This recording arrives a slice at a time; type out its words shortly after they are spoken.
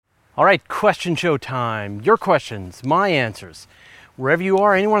All right, question show time. Your questions, my answers. Wherever you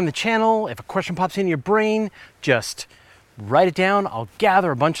are, anyone on the channel, if a question pops into your brain, just write it down. I'll gather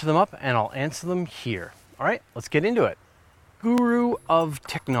a bunch of them up and I'll answer them here. All right, let's get into it. Guru of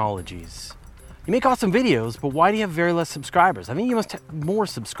technologies. You make awesome videos, but why do you have very less subscribers? I think you must have more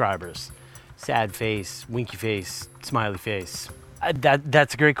subscribers. Sad face, winky face, smiley face.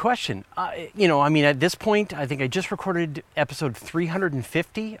 That's a great question. At this point, I think I just recorded episode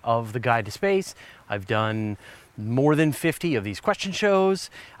 350 of The Guide to Space. I've done more than 50 of these question shows.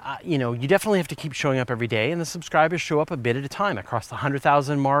 You definitely have to keep showing up every day, and the subscribers show up a bit at a time. I crossed the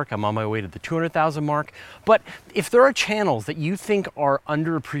 100,000 mark. I'm on my way to the 200,000 mark. But if there are channels that you think are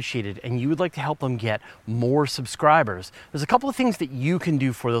underappreciated and you would like to help them get more subscribers, there's a couple of things that you can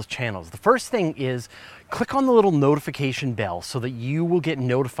do for those channels. The first thing is click on the little notification bell so that you will get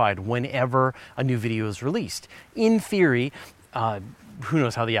notified whenever a new video is released. In theory, who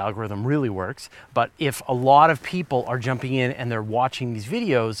knows how the algorithm really works, but if a lot of people are jumping in and they're watching these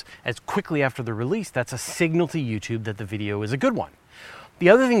videos as quickly after they're released, that's a signal to YouTube that the video is a good one. The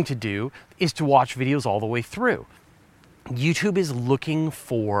other thing to do is to watch videos all the way through. YouTube is looking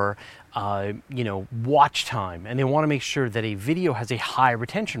for watch time, and they want to make sure that a video has a high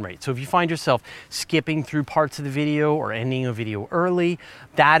retention rate. So if you find yourself skipping through parts of the video or ending a video early,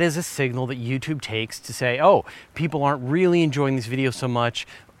 that is a signal that YouTube takes to say, oh, people aren't really enjoying this video so much,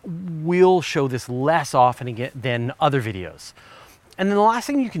 we'll show this less often than other videos. And then the last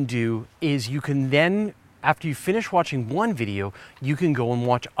thing you can do is you can then, after you finish watching one video, you can go and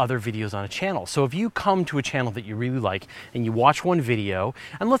watch other videos on a channel. So if you come to a channel that you really like and you watch one video,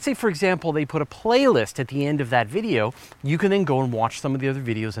 and let's say, for example, they put a playlist at the end of that video, you can then go and watch some of the other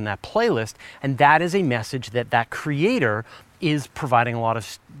videos in that playlist, and that is a message that that creator is providing a lot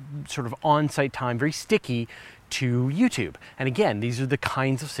of sort of on-site time, very sticky, to YouTube. And again, these are the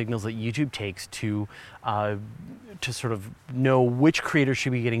kinds of signals that YouTube takes to sort of know which creators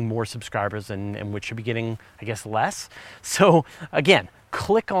should be getting more subscribers and which should be getting, I guess, less. So again,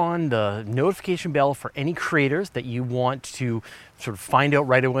 click on the notification bell for any creators that you want to sort of find out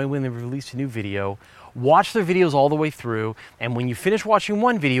right away when they release a new video. Watch their videos all the way through, and when you finish watching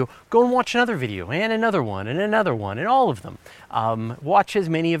one video, go and watch another video, and another one, and another one, and all of them. Watch as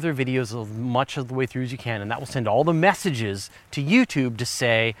many of their videos as much of the way through as you can, and that will send all the messages to YouTube to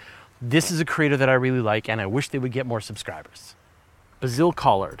say, this is a creator that I really like, and I wish they would get more subscribers. Basil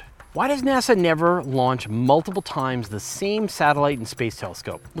Collard. Why does NASA never launch multiple times the same satellite and space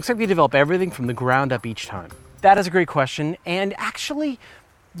telescope? Looks like they develop everything from the ground up each time. That is a great question, and actually,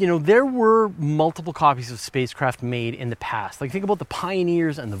 there were multiple copies of Spacecraft made in the past. Like, think about the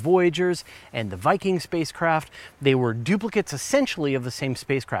Pioneers and the Voyagers and the Viking spacecraft. They were duplicates essentially of the same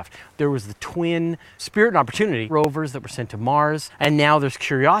spacecraft. There was the twin Spirit and Opportunity rovers that were sent to Mars, and now there's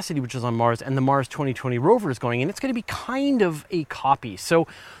Curiosity, which is on Mars, and the Mars 2020 rover is going, and it's going to be kind of a copy. So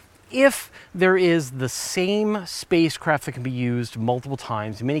if there is the same spacecraft that can be used multiple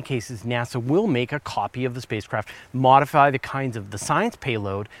times, in many cases, NASA will make a copy of the spacecraft, modify the kinds of the science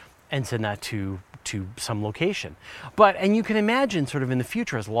payload, and send that to some location. And you can imagine sort of in the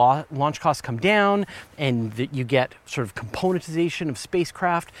future as launch costs come down and that you get sort of componentization of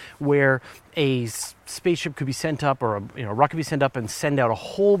spacecraft where a spaceship could be sent up or a rocket could be sent up and send out a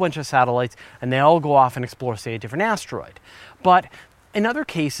whole bunch of satellites and they all go off and explore, say, a different asteroid. But in other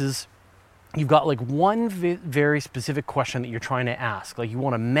cases, you've got like one very specific question that you're trying to ask. Like you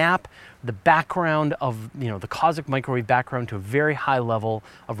want to map the background of, the cosmic microwave background to a very high level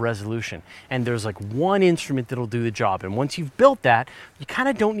of resolution. And there's like one instrument that'll do the job. And once you've built that, you kind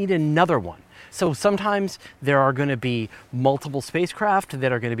of don't need another one. So sometimes there are going to be multiple spacecraft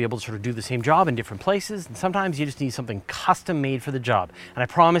that are going to be able to sort of do the same job in different places. And sometimes you just need something custom made for the job. And I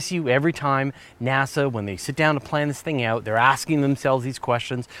promise you, every time NASA, when they sit down to plan this thing out, they're asking themselves these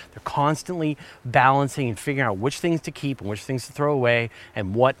questions. They're constantly balancing and figuring out which things to keep and which things to throw away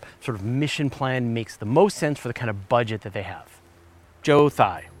and what sort of mission plan makes the most sense for the kind of budget that they have. Joe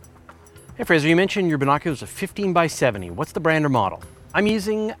Thigh. Hey Fraser, you mentioned your binoculars are 15 by 70. What's the brand or model? I'm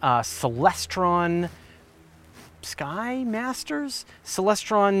using Celestron Sky Masters,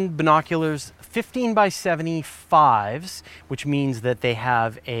 Celestron binoculars, 15 by 75s, which means that they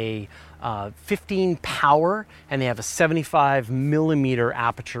have a 15 power and they have a 75 millimeter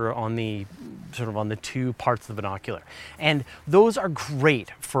aperture on the two parts of the binocular. And those are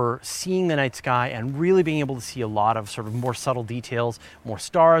great for seeing the night sky and really being able to see a lot of sort of more subtle details, more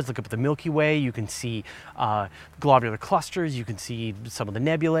stars. Look up at the Milky Way, you can see globular clusters, you can see some of the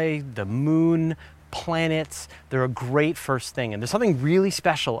nebulae, the moon, planets. They're a great first thing. And there's something really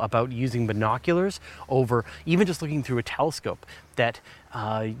special about using binoculars over even just looking through a telescope, that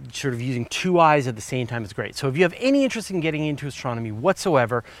sort of using two eyes at the same time is great. So if you have any interest in getting into astronomy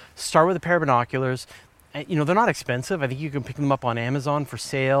whatsoever, start with a pair of binoculars. You know, they're not expensive. I think you can pick them up on Amazon for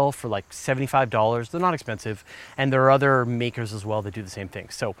sale for like $75. They're not expensive. And there are other makers as well that do the same thing.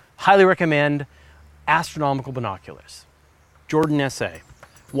 So highly recommend astronomical binoculars. Jordan SA.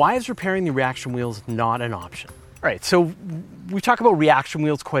 Why is repairing the reaction wheels not an option? All right, so we talk about reaction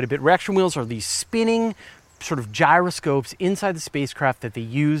wheels quite a bit. Reaction wheels are these spinning sort of gyroscopes inside the spacecraft that they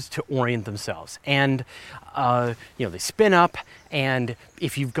use to orient themselves. And, you know, they spin up, and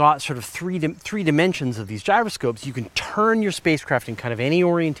if you've got sort of three dimensions of these gyroscopes, you can turn your spacecraft in kind of any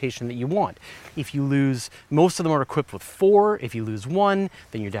orientation that you want. If you lose, most of them are equipped with 4. If you lose 1,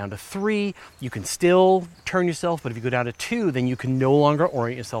 then you're down to 3. You can still turn yourself, but if you go down to 2, then you can no longer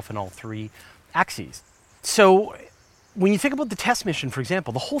orient yourself in all 3 axes. So when you think about the test mission, for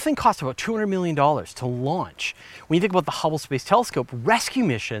example, the whole thing cost about $200 million to launch. When you think about the Hubble Space Telescope rescue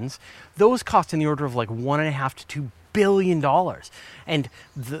missions, those cost in the order of like $1.5 to $2 billion. And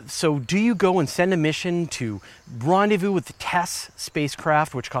so do you go and send a mission to rendezvous with the TESS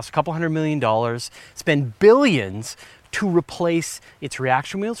spacecraft, which costs a couple $100 million, spend billions to replace its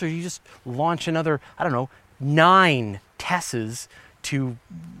reaction wheels, or do you just launch another, I don't know, 9 TESSes to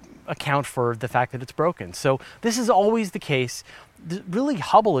account for the fact that it's broken? So this is always the case. Really,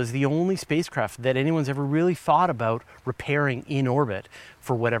 Hubble is the only spacecraft that anyone's ever really thought about repairing in orbit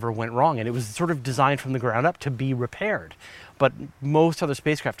for whatever went wrong. And it was sort of designed from the ground up to be repaired. But most other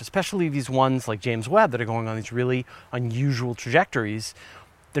spacecraft, especially these ones like James Webb that are going on these really unusual trajectories,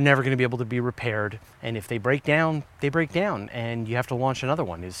 they're never going to be able to be repaired. And if they break down, they break down. And you have to launch another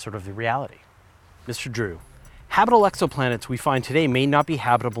one is sort of the reality. Mr. Drew. Habitable exoplanets we find today may not be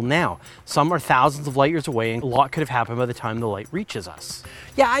habitable now. Some are thousands of light years away, and a lot could have happened by the time the light reaches us.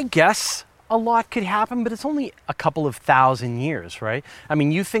 Yeah, I guess a lot could happen, but it's only a couple of thousand years, right? I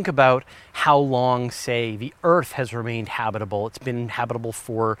mean, you think about how long, say, the Earth has remained habitable. It's been habitable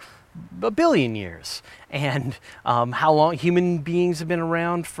for 1 billion years. And how long human beings have been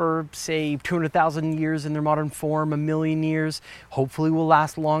around for, say, 200,000 years in their modern form, 1 million years, hopefully will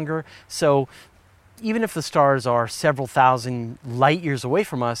last longer. So even if the stars are several thousand light years away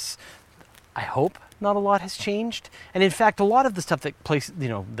from us, I hope not a lot has changed. And in fact, a lot of the stuff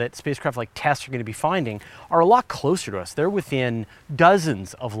that spacecraft like TESS are going to be finding are a lot closer to us. They're within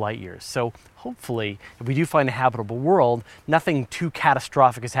dozens of light years. So hopefully, if we do find a habitable world, nothing too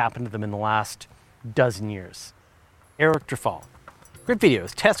catastrophic has happened to them in the last dozen years. Eric Drafal. Great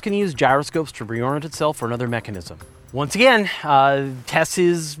videos. TESS can use gyroscopes to reorient itself or another mechanism. Once again, TESS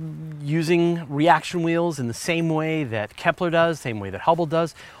is using reaction wheels in the same way that Kepler does, same way that Hubble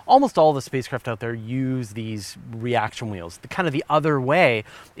does. Almost all the spacecraft out there use these reaction wheels. The other way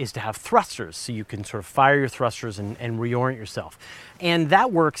is to have thrusters, so you can sort of fire your thrusters and reorient yourself. And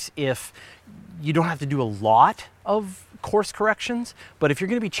that works if you don't have to do a lot of course corrections, but if you're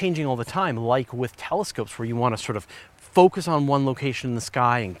going to be changing all the time, like with telescopes where you want to sort of focus on one location in the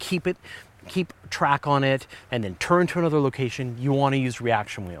sky and keep track on it, and then turn to another location, you want to use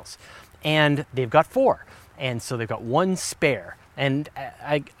reaction wheels. And they've got 4. And so they've got 1 spare. And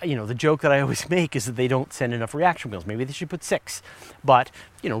the joke that I always make is that they don't send enough reaction wheels. Maybe they should put 6. But,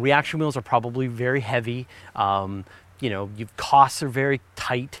 reaction wheels are probably very heavy. Costs are very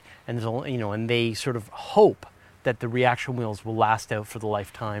tight, and and they sort of hope that the reaction wheels will last out for the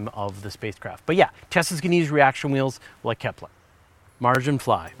lifetime of the spacecraft. But yeah, TESS is going to use reaction wheels like Kepler. Margin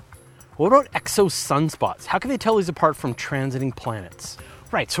Fly. What about exo-sunspots? How can they tell these apart from transiting planets?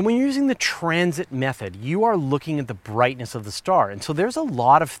 Right, so when you're using the transit method, you are looking at the brightness of the star. And so there's a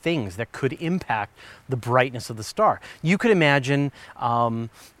lot of things that could impact the brightness of the star. You could imagine,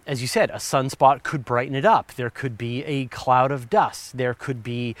 as you said, a sunspot could brighten it up. There could be a cloud of dust. There could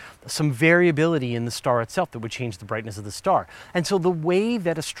be some variability in the star itself that would change the brightness of the star. And so the way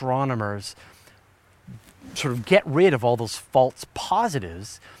that astronomers sort of get rid of all those false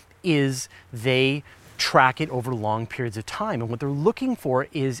positives is they track it over long periods of time. And what they're looking for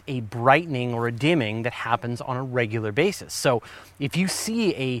is a brightening or a dimming that happens on a regular basis. So if you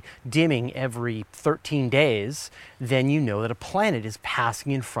see a dimming every 13 days, then you know that a planet is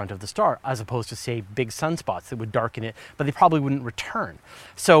passing in front of the star, as opposed to, say, big sunspots that would darken it, but they probably wouldn't return.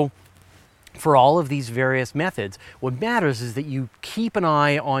 So for all of these various methods, what matters is that you keep an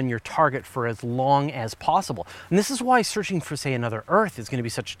eye on your target for as long as possible. And this is why searching for, say, another Earth is going to be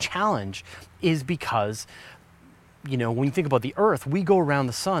such a challenge, is because, when you think about the Earth, we go around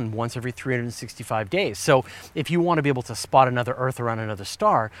the sun once every 365 days. So if you want to be able to spot another Earth around another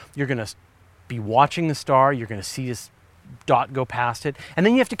star, you're going to be watching the star, you're going to see this dot go past it, and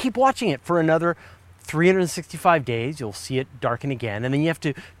then you have to keep watching it for another 365 days. You'll see it darken again, and then you have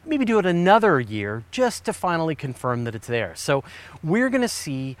to maybe do it another year just to finally confirm that it's there. So we're going to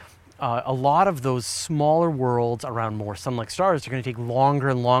see a lot of those smaller worlds around more sun-like stars are going to take longer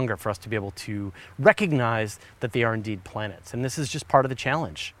and longer for us to be able to recognize that they are indeed planets. And this is just part of the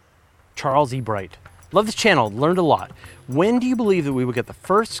challenge. Charles E. Bright. Love this channel, learned a lot. When do you believe that we will get the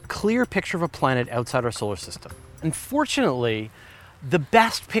first clear picture of a planet outside our solar system? Unfortunately, the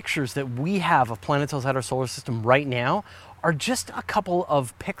best pictures that we have of planets outside our solar system right now are just a couple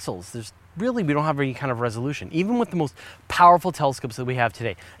of pixels. We don't have any kind of resolution, even with the most powerful telescopes that we have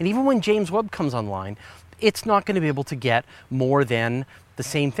today. And even when James Webb comes online, it's not going to be able to get more than the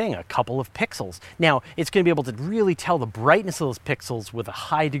same thing, a couple of pixels. Now, it's going to be able to really tell the brightness of those pixels with a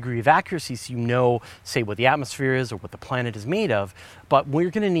high degree of accuracy, so you know, say, what the atmosphere is or what the planet is made of. But we're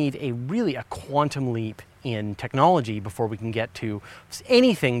going to need a quantum leap in technology before we can get to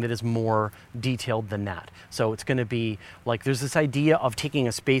anything that is more detailed than that. So it's going to be like, there's this idea of taking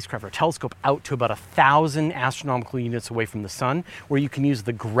a spacecraft or telescope out to about 1,000 astronomical units away from the sun, where you can use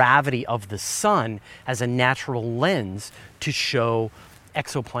the gravity of the sun as a natural lens to show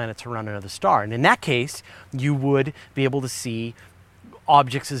exoplanets around another star. And in that case, you would be able to see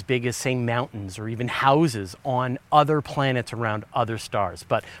objects as big as, say, mountains or even houses on other planets around other stars.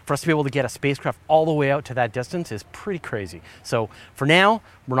 But for us to be able to get a spacecraft all the way out to that distance is pretty crazy. So for now,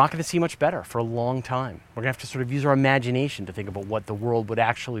 we're not going to see much better for a long time. We're going to have to sort of use our imagination to think about what the world would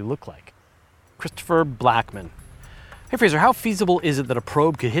actually look like. Christopher Blackman. Hey Fraser, how feasible is it that a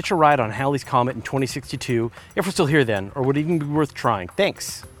probe could hitch a ride on Halley's Comet in 2062, if we're still here then, or would it even be worth trying?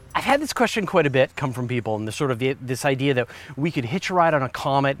 Thanks. I've had this question quite a bit come from people, and this idea that we could hitch a ride on a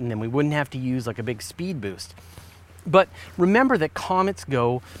comet and then we wouldn't have to use like a big speed boost. But remember that comets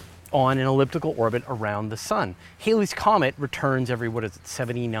go on an elliptical orbit around the sun. Halley's Comet returns every,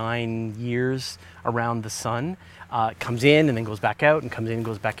 79 years around the sun. Comes in and then goes back out, and comes in and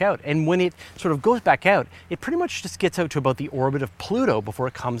goes back out. And when it sort of goes back out, it pretty much just gets out to about the orbit of Pluto before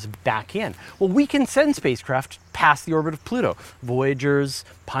it comes back in. Well, we can send spacecraft past the orbit of Pluto. Voyagers,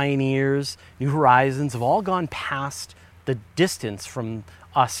 Pioneers, New Horizons have all gone past the distance from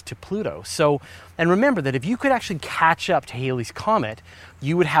us to Pluto. So, and remember that if you could actually catch up to Halley's Comet,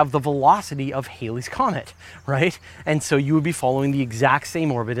 you would have the velocity of Halley's Comet, right? And so you would be following the exact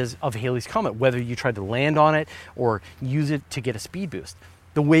same orbit of Halley's Comet, whether you tried to land on it or use it to get a speed boost.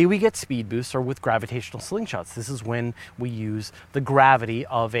 The way we get speed boosts are with gravitational slingshots. This is when we use the gravity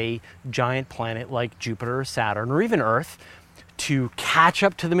of a giant planet like Jupiter or Saturn or even Earth to catch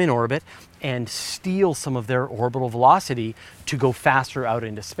up to them in orbit and steal some of their orbital velocity to go faster out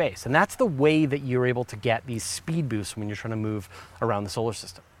into space. And that's the way that you're able to get these speed boosts when you're trying to move around the solar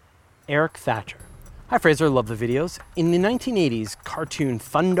system. Eric Thatcher. Hi Fraser, love the videos. In the 1980s cartoon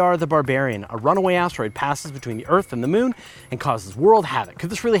Thundar the Barbarian, a runaway asteroid passes between the Earth and the Moon and causes world havoc. Could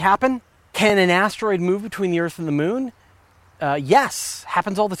this really happen? Can an asteroid move between the Earth and the Moon? Yes,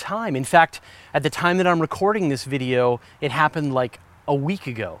 happens all the time. In fact, at the time that I'm recording this video, it happened like a week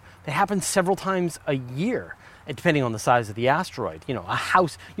ago. It happens several times a year, depending on the size of the asteroid. You know, a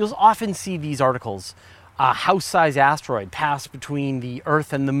house, you'll often see these articles, a house-sized asteroid passed between the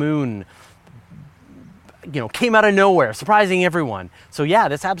Earth and the Moon, came out of nowhere, surprising everyone. So yeah,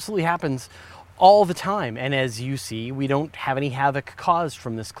 this absolutely happens all the time. And as you see, we don't have any havoc caused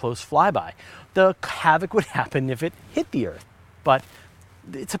from this close flyby. The havoc would happen if it hit the Earth. But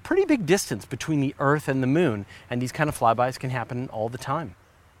it's a pretty big distance between the Earth and the Moon, and these kind of flybys can happen all the time.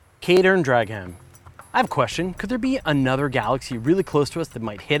 Cater Dragham. I have a question. Could there be another galaxy really close to us that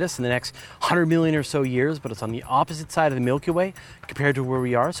might hit us in the next 100 million or so years, but it's on the opposite side of the Milky Way compared to where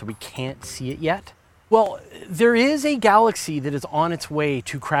we are, so we can't see it yet? Well, there is a galaxy that is on its way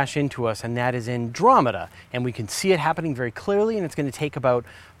to crash into us, and that is Andromeda. And we can see it happening very clearly, and it's going to take about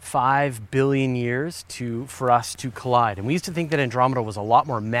 5 billion years for us to collide. And we used to think that Andromeda was a lot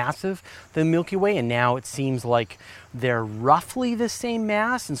more massive than Milky Way, and now it seems like they're roughly the same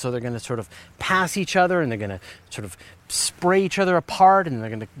mass, and so they're going to sort of pass each other, and they're going to sort of spray each other apart,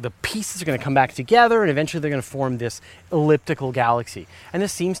 and the pieces are going to come back together, and eventually they're going to form this elliptical galaxy. And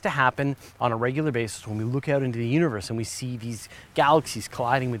this seems to happen on a regular basis when we look out into the universe and we see these galaxies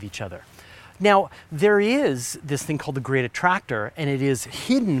colliding with each other. Now, there is this thing called the Great Attractor, and it is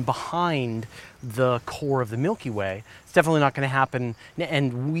hidden behind the core of the Milky Way. It's definitely not going to happen,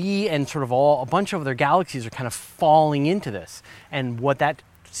 and we and sort of a bunch of other galaxies are kind of falling into this. And what that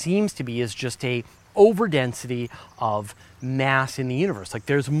seems to be is just a overdensity of mass in the universe. Like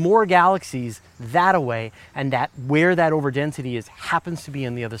there's more galaxies that away, and that where that overdensity is happens to be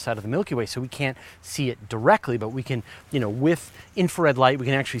on the other side of the Milky Way. So we can't see it directly, but we can, with infrared light, we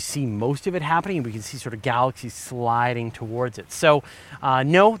can actually see most of it happening, and we can see sort of galaxies sliding towards it. So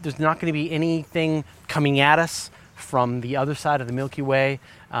no, there's not going to be anything coming at us from the other side of the Milky Way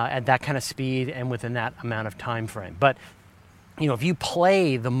at that kind of speed and within that amount of time frame. But if you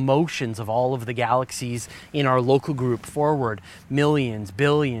play the motions of all of the galaxies in our local group forward millions,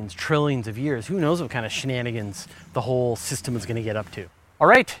 billions, trillions of years, who knows what kind of shenanigans the whole system is going to get up to. All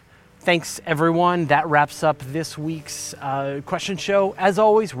right. Thanks, everyone. That wraps up this week's question show. As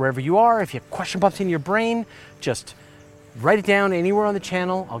always, wherever you are, if your question pops in your brain, just write it down anywhere on the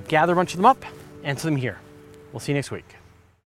channel. I'll gather a bunch of them up, answer them here. We'll see you next week.